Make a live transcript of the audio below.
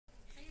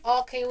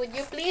Okay, would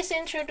you please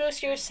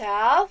introduce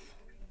yourself?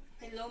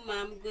 Hello,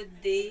 ma'am.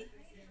 Good day.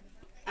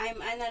 I'm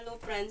Analu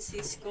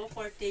Francisco,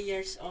 40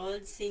 years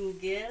old,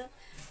 single,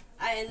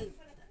 and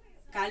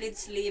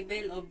college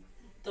level of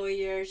 2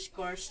 years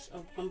course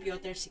of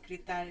computer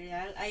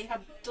secretarial. I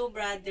have 2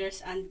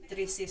 brothers and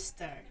 3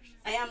 sisters.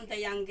 I am the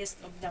youngest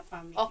of the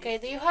family. Okay,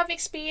 do you have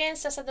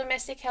experience as a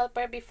domestic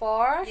helper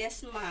before?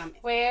 Yes, ma'am.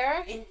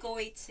 Where? In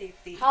Kuwait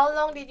City. How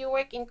long did you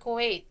work in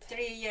Kuwait? 3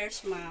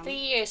 years, ma'am. 3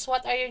 years.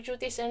 What are your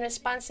duties and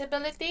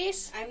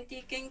responsibilities? I'm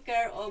taking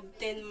care of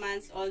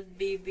 10-month-old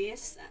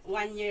babies,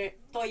 1 year,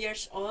 2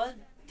 years old,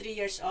 3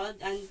 years old,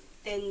 and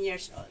 10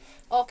 years old.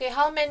 Okay,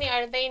 how many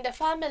are they in the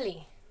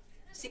family?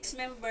 6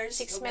 members.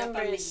 6 of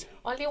members. The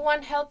family. Only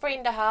one helper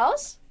in the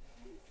house?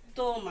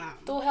 2, ma'am.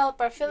 2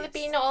 helper.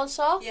 Filipino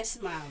also? Yes,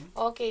 ma'am.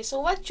 Okay,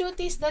 so what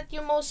duties that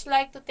you most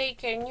like to take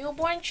care?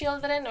 Newborn,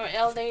 children, or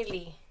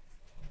elderly?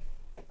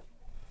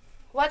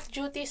 What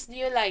duties do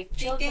you like?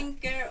 Taking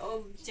care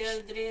of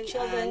children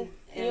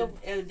and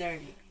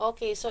elderly.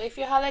 Okay, so if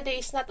your holiday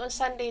is not on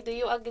Sunday, do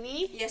you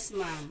agree? Yes,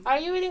 ma'am. Are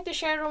you willing to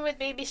share room with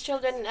babies,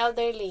 children, and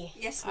elderly?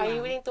 Yes, Are you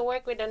ma'am. willing to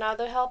work with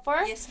another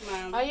helper? Yes,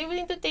 ma'am. Are you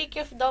willing to take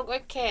care of dog or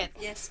cat?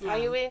 Yes,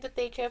 Are you ma'am. willing to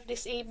take care of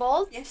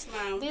disabled? Yes, Do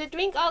ma'am. you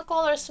drink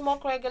alcohol or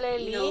smoke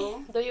regularly?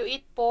 No. Do you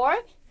eat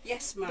pork?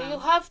 Yes, Do you ma'am.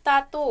 have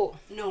tattoo?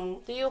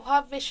 No. Do you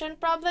have vision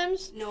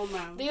problems? No,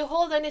 ma'am. Do you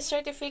hold any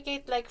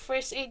certificate like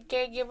first aid,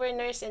 caregiver,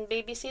 nurse, and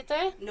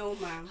babysitter? No,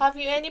 ma'am. Have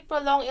you any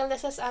prolonged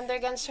illnesses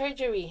undergone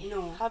surgery?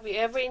 No. Have you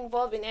ever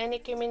involved in any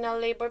criminal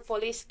labor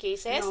police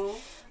cases? No.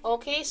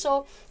 Okay,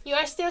 so you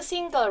are still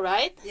single,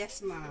 right?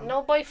 Yes, ma'am.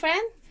 No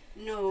boyfriend?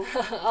 No.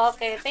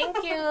 Okay, thank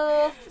you.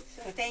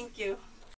 So, thank you.